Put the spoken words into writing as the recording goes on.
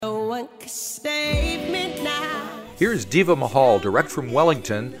one can save me now. Here's Deva Mahal, direct from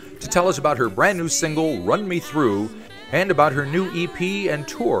Wellington, to tell us about her brand new single, Run Me Through, and about her new EP and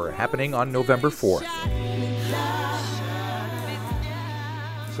tour happening on November 4th.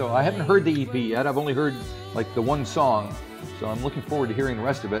 So I haven't heard the EP yet. I've only heard like the one song, so I'm looking forward to hearing the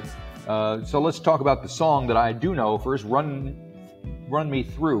rest of it. So let's talk about the song that I do know first, Run Me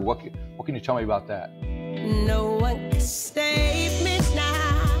Through. What can you tell me about that? No one can save me now.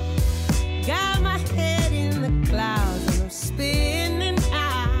 Got my head in the clouds and I'm spinning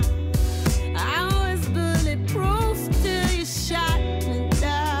high. I was bulletproof till you shot me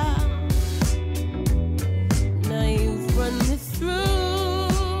down. Now you've run me through,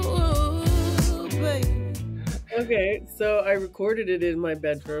 baby. Okay, so I recorded it in my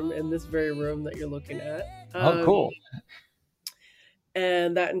bedroom in this very room that you're looking at. Oh, cool.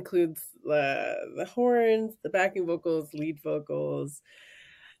 And that includes the horns, the backing vocals, lead vocals.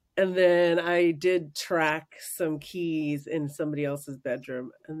 And then I did track some keys in somebody else's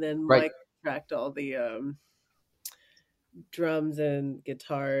bedroom. And then Right. Mike tracked all the drums and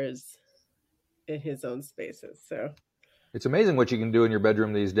guitars in his own spaces. So It's amazing what you can do in your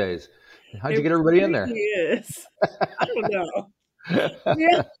bedroom these days. How'd you get everybody in there? It is. I don't know.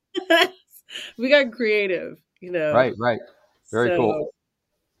 Yeah. We got creative, you know. Right. Very cool.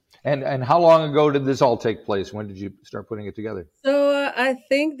 And how long ago did this all take place? When did you start putting it together? So I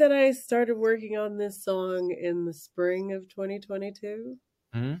think that I started working on this song in the spring of 2022,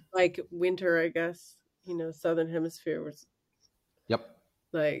 like winter, I guess. You know, Southern Hemisphere was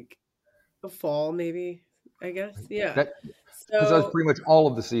like a fall, maybe, I guess. Yeah. Because that was pretty much all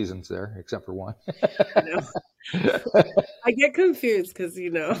of the seasons there, except for one. I get confused because, you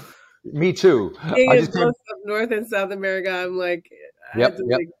know. Me too. Being in both North and South America, I'm like, I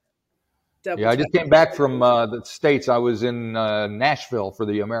just came back from the States. I was in Nashville for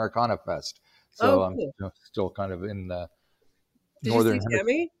the Americana Fest. So I'm still kind of in the northern hemisphere. Did you see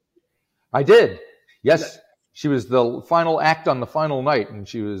Tammy? I did. Yes. She was the final act on the final night, and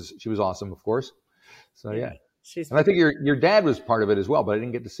she was awesome, of course. So yeah. And I think your dad was part of it as well, but I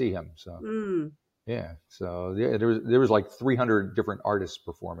didn't get to see him. So yeah. So yeah, there was like 300 different artists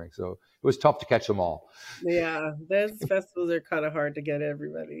performing. So it was tough to catch them all. Yeah, those festivals are kind of hard to get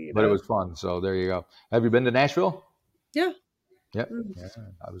everybody. You know? But it was fun. So there you go. Have you been to Nashville? Yeah. Yep. Yeah.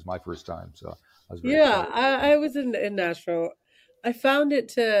 That was my first time. So I was I was in Nashville. I found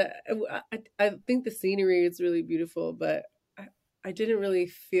it I think the scenery is really beautiful, but I didn't really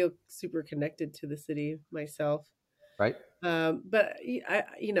feel super connected to the city myself. Right. But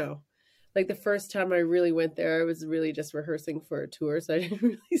you know, like the first time I really went there, I was really just rehearsing for a tour, so I didn't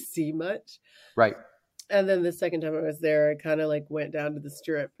really see much. Right. And then the second time I was there, I kind of like went down to the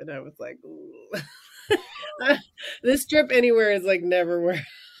Strip, and I was like, ooh. The Strip anywhere is like never where.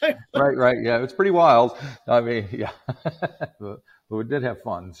 Right. Yeah, it's pretty wild. I mean, yeah, but we did have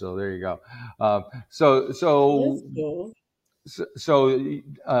fun. So there you go. So That's cool. So you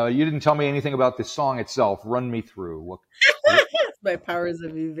didn't tell me anything about the song itself. Run me through. What? My powers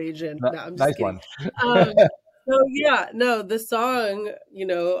of evasion. No, I'm just nice kidding. one. So yeah, no, the song, you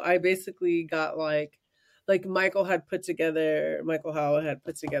know, I basically got like Michael Howell had put together like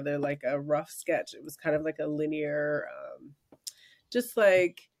a rough sketch. It was kind of like a linear, just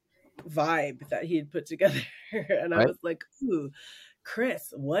like vibe that he had put together. And I was like, ooh,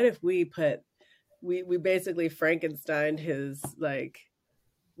 Chris, what if we basically Frankensteined his like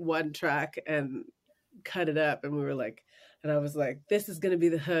one track and cut it up, and we were like, and I was like, this is going to be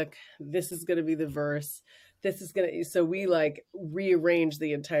the hook. This is going to be the verse. So we like rearranged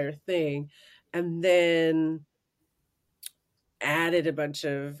the entire thing and then added a bunch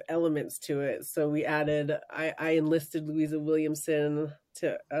of elements to it. So we added, I enlisted Louisa Williamson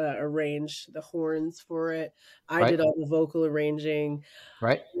to arrange the horns for it. I did all the vocal arranging.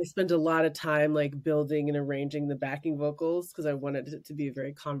 Right. I spent a lot of time like building and arranging the backing vocals because I wanted it to be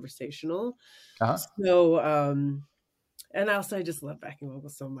very conversational. So, and also I just love backing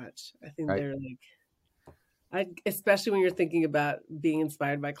vocals so much. I think they're like, especially when you're thinking about being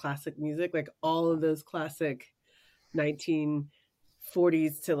inspired by classic music, like all of those classic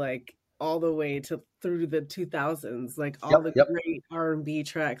 1940s to like all the way to through the 2000s, like all the great R&B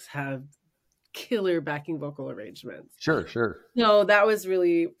tracks have killer backing vocal arrangements. Sure. So that was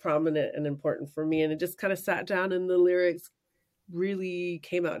really prominent and important for me, and it just kind of sat down, and the lyrics really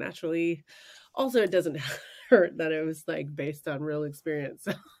came out naturally. Also, it doesn't hurt that it was like based on real experience.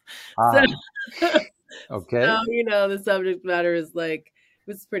 Okay. So, you know, the subject matter is like, it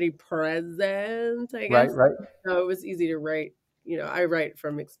was pretty present, I guess. Right. So it was easy to write. You know, I write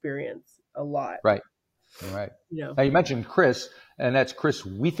from experience a lot. Right. All right. You know, Now you mentioned Chris, and that's Chris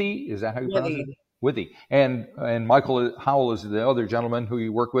Withy. Is that how you pronounce it? really. Withy. And Michael Howell is the other gentleman who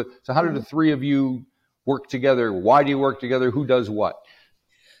you work with. So how did the three of you work together? Why do you work together? Who does what?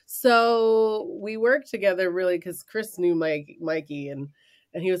 So we worked together really because Chris knew Mikey, and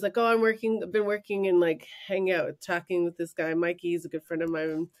he was like, "Oh, I've been working and like hanging out, talking with this guy, Mikey. He's a good friend of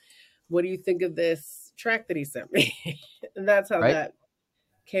mine. What do you think of this track that he sent me?" And that's how that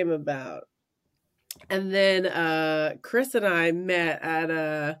came about. And then Chris and I met at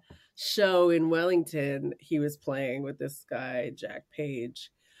a show in Wellington. He was playing with this guy, Jack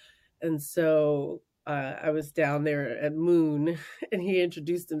Page. And so I was down there at Moon, and he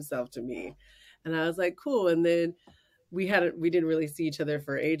introduced himself to me. And I was like, cool. And then we didn't really see each other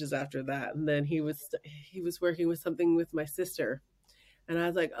for ages after that. And then he was working with something with my sister. And I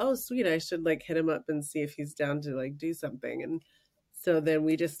was like, oh, sweet. I should like hit him up and see if he's down to like do something. And so then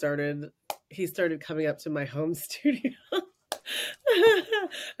he started coming up to my home studio.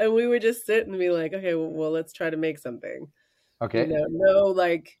 And we would just sit and be like, okay, well, let's try to make something. Okay. No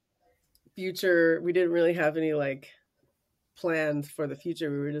like future. We didn't really have any like plans for the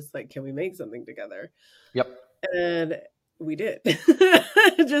future. We were just like, can we make something together? Yep. And we did.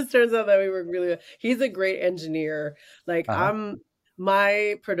 It just turns out that we work really well. He's a great engineer. Like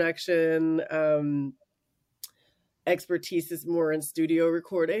my production expertise is more in studio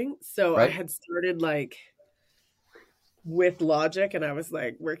recording. So I had started like with Logic, and I was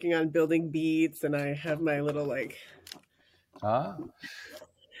like working on building beats, and I have my little like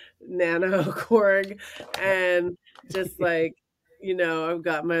nano Korg, and just like, you know, I've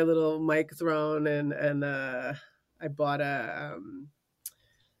got my little mic throne, and I bought a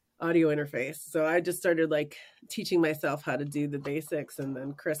audio interface. So I just started like teaching myself how to do the basics, and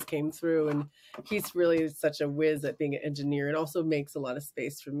then Chris came through, and he's really such a whiz at being an engineer. It also makes a lot of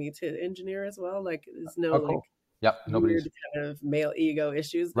space for me to engineer as well. Like there's no nobody's kind of male ego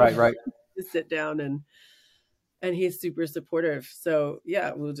issues. Right. Just sit down, and he's super supportive. So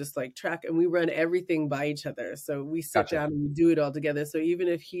yeah, we'll just like track, and we run everything by each other. So we sit down and we do it all together. So even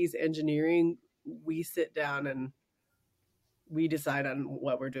if he's engineering, we sit down and we decide on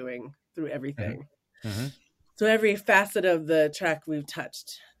what we're doing through everything. Mm-hmm. So every facet of the track we've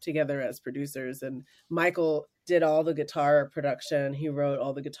touched together as producers. And Michael did all the guitar production. He wrote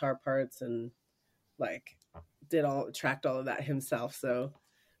all the guitar parts and like tracked all of that himself. So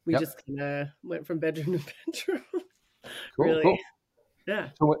we just kind of went from bedroom to bedroom. Cool. Yeah.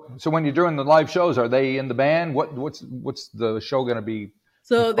 So when you're doing the live shows, are they in the band? What's the show going to be?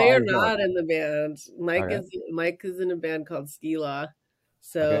 So they are not in the band. Mike is in a band called Ski Law.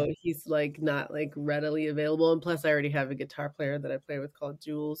 So he's like not like readily available. And plus I already have a guitar player that I play with called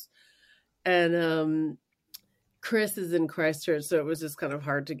Jules. And Chris is in Christchurch. So it was just kind of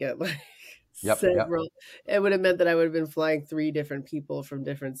hard to get like several. It would have meant that I would have been flying 3 different people from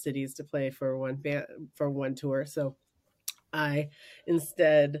different cities to play for one tour. So I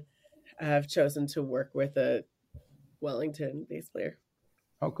instead have chosen to work with a Wellington bass player.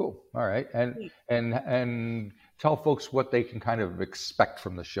 Oh, cool. All right. And tell folks what they can kind of expect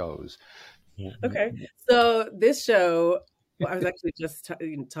from the shows. Okay. So this show, I was actually just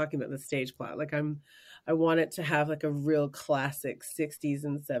talking about the stage plot. Like I want it to have like a real classic 60s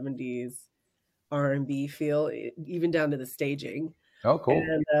and 70s R&B feel, even down to the staging. Oh, cool.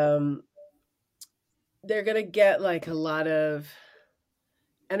 And they're going to get like a lot of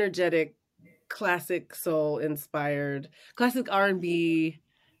energetic, classic R&B,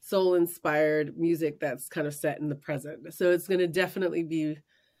 soul inspired music that's kind of set in the present. So it's going to definitely be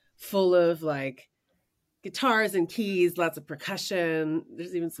full of like guitars and keys, lots of percussion.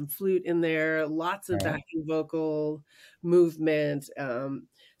 There's even some flute in there, lots of backing vocal movement.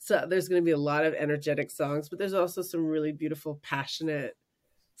 So there's going to be a lot of energetic songs, but there's also some really beautiful, passionate,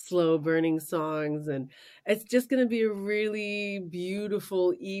 slow burning songs. And it's just going to be a really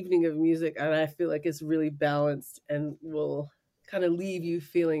beautiful evening of music. And I feel like it's really balanced and will kind of leave you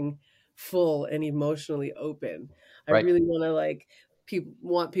feeling full and emotionally open. I really want to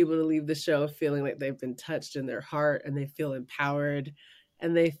want people to leave the show feeling like they've been touched in their heart, and they feel empowered,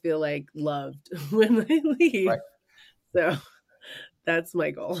 and they feel like loved when they leave. Right. So that's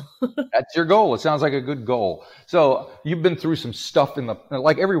my goal. That's your goal. It sounds like a good goal. So you've been through some stuff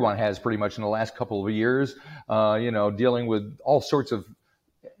like everyone has pretty much in the last couple of years, dealing with all sorts of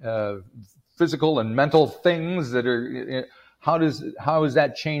physical and mental things that are. How has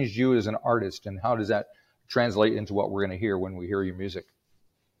that changed you as an artist, and how does that translate into what we're going to hear when we hear your music?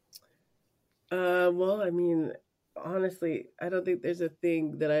 Well, I mean, honestly, I don't think there's a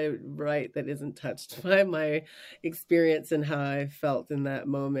thing that I write that isn't touched by my experience and how I felt in that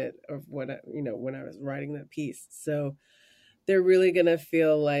moment of when I was writing that piece. So they're really gonna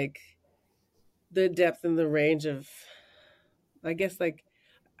feel like the depth and the range of, I guess, like,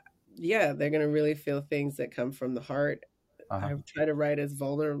 yeah, they're gonna really feel things that come from the heart. Uh-huh. I try to write as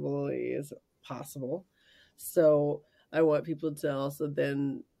vulnerably as possible. So I want people to also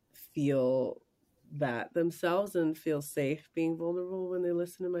then feel that themselves and feel safe being vulnerable when they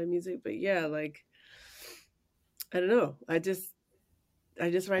listen to my music. But yeah, like, I don't know. I just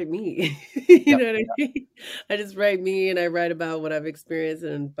write me. You Yep. know what I mean? I just write me, and I write about what I've experienced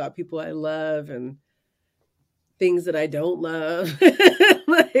and about people I love and things that I don't love.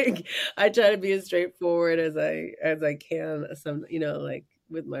 Like, I try to be as straightforward as I can, like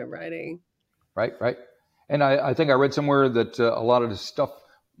with my writing. Right. Right. And I think I read somewhere that a lot of the stuff,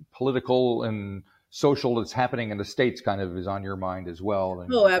 political and social, that's happening in the States kind of is on your mind as well.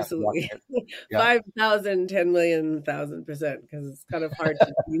 And Oh, kind of watching absolutely. it. Yeah. 5,000, 10,000,000, 1,000%, because it's kind of hard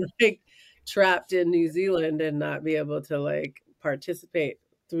to be like trapped in New Zealand and not be able to like participate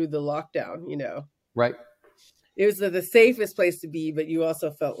through the lockdown. Right. It was the safest place to be, but you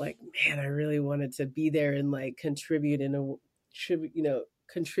also felt like, man, I really wanted to be there and like contribute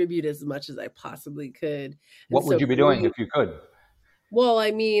as much as I possibly could. And What would so you be for doing me, if you could? well,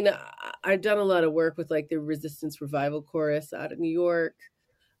 I mean, I've done a lot of work with like the Resistance Revival Chorus out of New York.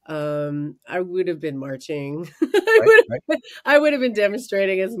 I would have been marching. Right. Right. I would have been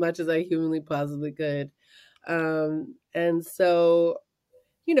demonstrating as much as I humanly possibly could. And so,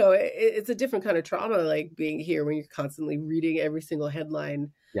 it's a different kind of trauma, like being here when you're constantly reading every single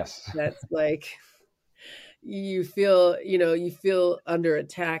headline. Yes. That's like, you feel under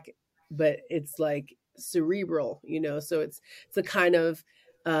attack, but it's like cerebral. So it's a kind of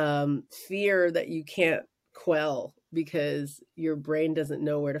fear that you can't quell because your brain doesn't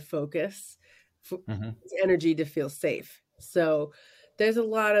know where to focus for Hmm. energy to feel safe. So there's a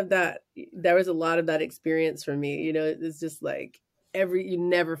lot of that. There was a lot of that experience for me. It's just like you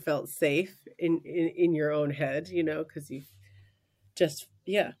never felt safe in your own head, because you just,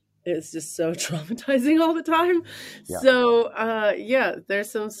 yeah, it's just so traumatizing all the time. Yeah. So yeah, there's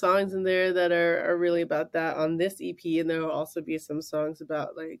some songs in there that are really about that on this EP, and there will also be some songs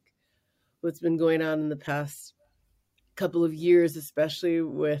about like what's been going on in the past couple of years, especially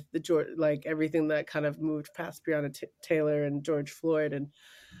with the George, like everything that kind of moved past Breonna Taylor and George Floyd,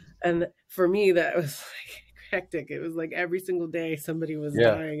 and for me that was like hectic. It was like every single day somebody was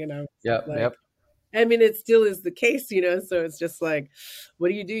Yeah. dying, and I was Yeah. like, Yep. I mean, it still is the case. So it's just like, what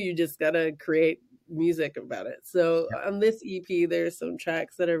do? You just gotta create music about it. So Yep. on this EP, there's some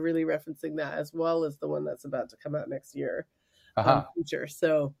tracks that are really referencing that, as well as the one that's about to come out next year, Uh-huh. Future.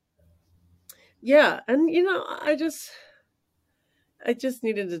 So yeah, and I just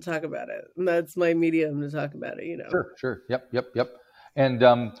needed to talk about it. And that's my medium to talk about it. Sure. Sure. Yep. Yep. Yep.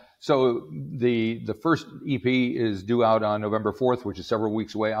 And so the first EP is due out on November 4th, which is several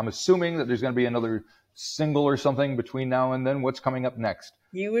weeks away. I'm assuming that there's going to be another single or something between now and then. What's coming up next?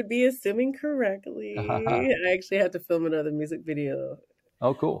 You would be assuming correctly. I actually had to film another music video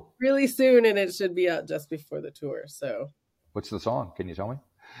Oh, cool. really soon, and it should be out just before the tour. So What's the song? Can you tell me?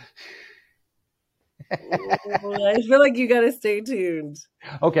 I feel like you gotta stay tuned.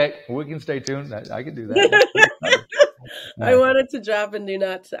 Okay, we can stay tuned. I can do that. I wanted to drop and do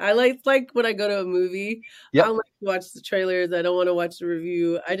not. I like when I go to a movie. Yep. I don't like to watch the trailers. I don't want to watch the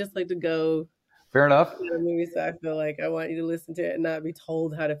review. I just like to go Fair enough. to a movie. So I feel like I want you to listen to it and not be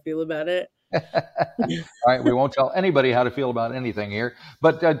told how to feel about it. All right, we won't tell anybody how to feel about anything here.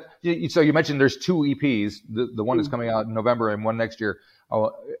 But so you mentioned there's two EPs. The one that's coming out in November and one next year.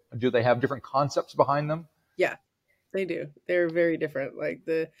 Do they have different concepts behind them? Yeah, they do. They're very different. Like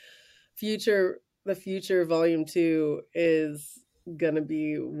the future volume 2 is gonna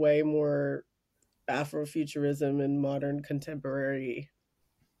be way more Afrofuturism and modern contemporary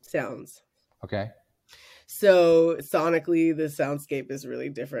sounds. Okay. So sonically, the soundscape is really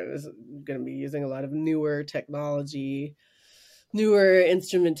different. It's going to be using a lot of newer technology, newer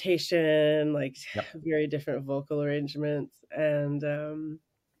instrumentation, like Yep. very different vocal arrangements, and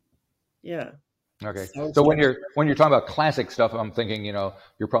yeah. Okay. So when you're talking about classic stuff, I'm thinking,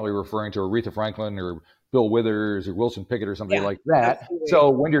 you're probably referring to Aretha Franklin or Bill Withers or Wilson Pickett or somebody like that. Absolutely. So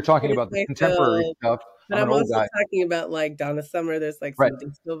when you're talking about the contemporary stuff, but I'm also talking about like Donna Summer. There's like some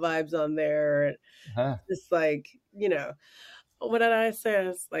disco vibes on there. Huh. Just like, what did I say?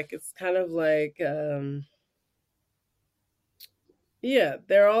 It's like, it's kind of like, yeah,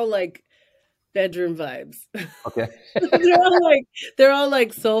 they're all like bedroom vibes. Okay. they're all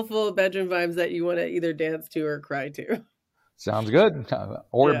like soulful bedroom vibes that you want to either dance to or cry to. Sounds good.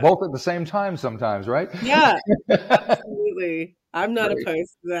 Or both at the same time sometimes, right? Yeah, absolutely. I'm not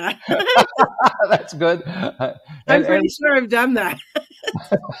opposed to that. That's good. I'm pretty sure I've done that.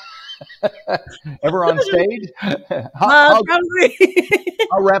 Ever on stage? Probably.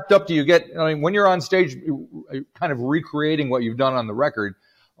 How wrapped up do you get? I mean, when you're on stage, kind of recreating what you've done on the record,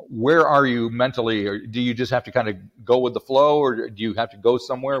 where are you mentally? Or do you just have to kind of go with the flow, or do you have to go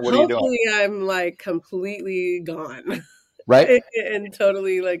somewhere? What are you doing? Hopefully, I'm like completely gone, right? and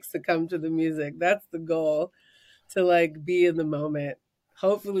totally like succumb to the music. That's the goal, to like be in the moment.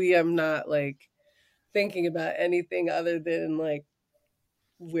 Hopefully, I'm not like thinking about anything other than like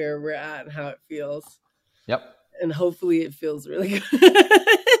where we're at and how it feels. Yep. And hopefully it feels really good.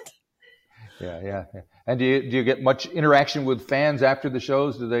 Yeah. And do you get much interaction with fans after the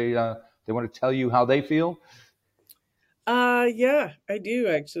shows? Do they want to tell you how they feel? Yeah, I do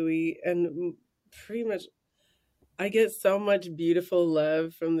actually. And pretty much I get so much beautiful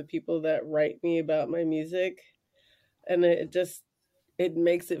love from the people that write me about my music. And it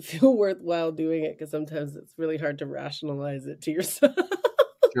makes it feel worthwhile doing it, because sometimes it's really hard to rationalize it to yourself.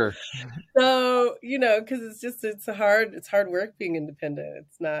 Sure. So, because it's hard work being independent.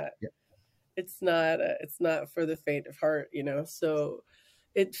 It's not for the faint of heart, so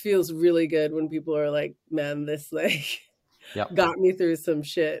it feels really good when people are like, man, this got me through some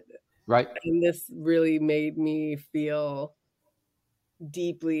shit. Right. And this really made me feel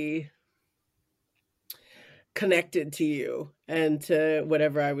deeply connected to you and to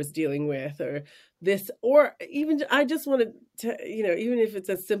whatever I was dealing with, or even I just wanted to, even if it's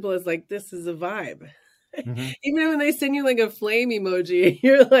as simple as like, this is a vibe. Mm-hmm. Even when they send you like a flame emoji,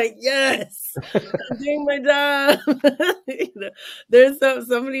 you're like, yes, I'm doing my job. There's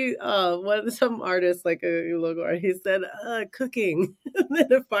some artist, like a local artist, he said, cooking, and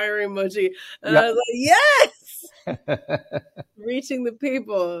then a fire emoji. And I was like, yes, reaching the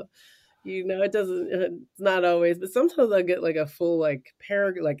people. It's not always, but sometimes I get like a full like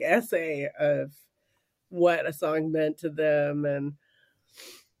paragraph, like essay of what a song meant to them, and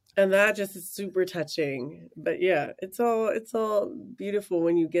that just is super touching. But yeah, it's all beautiful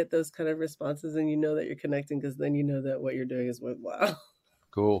when you get those kind of responses and you know that you're connecting, because then you know that what you're doing is worthwhile.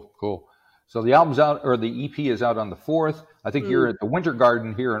 Cool. So the album's out, or the EP is out on the 4th. I think you're at the Winter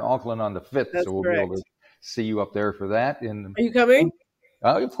Garden here in Auckland on the 5th. That's so we'll correct. be able to see you up there for that. Are you coming?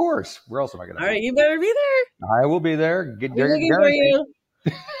 Of course. Where else am I going to be? All right, you better be there. I will be there. We're looking for you.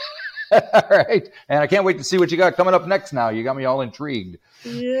 All right. And I can't wait to see what you got coming up next now. You got me all intrigued.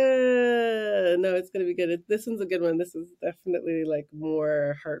 Yeah. No, it's going to be good. This one's a good one. This is definitely like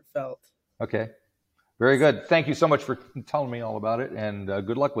more heartfelt. Okay. Very good. Thank you so much for telling me all about it, and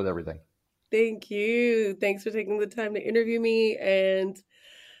good luck with everything. Thank you. Thanks for taking the time to interview me, and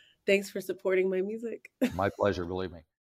thanks for supporting my music. My pleasure, believe me.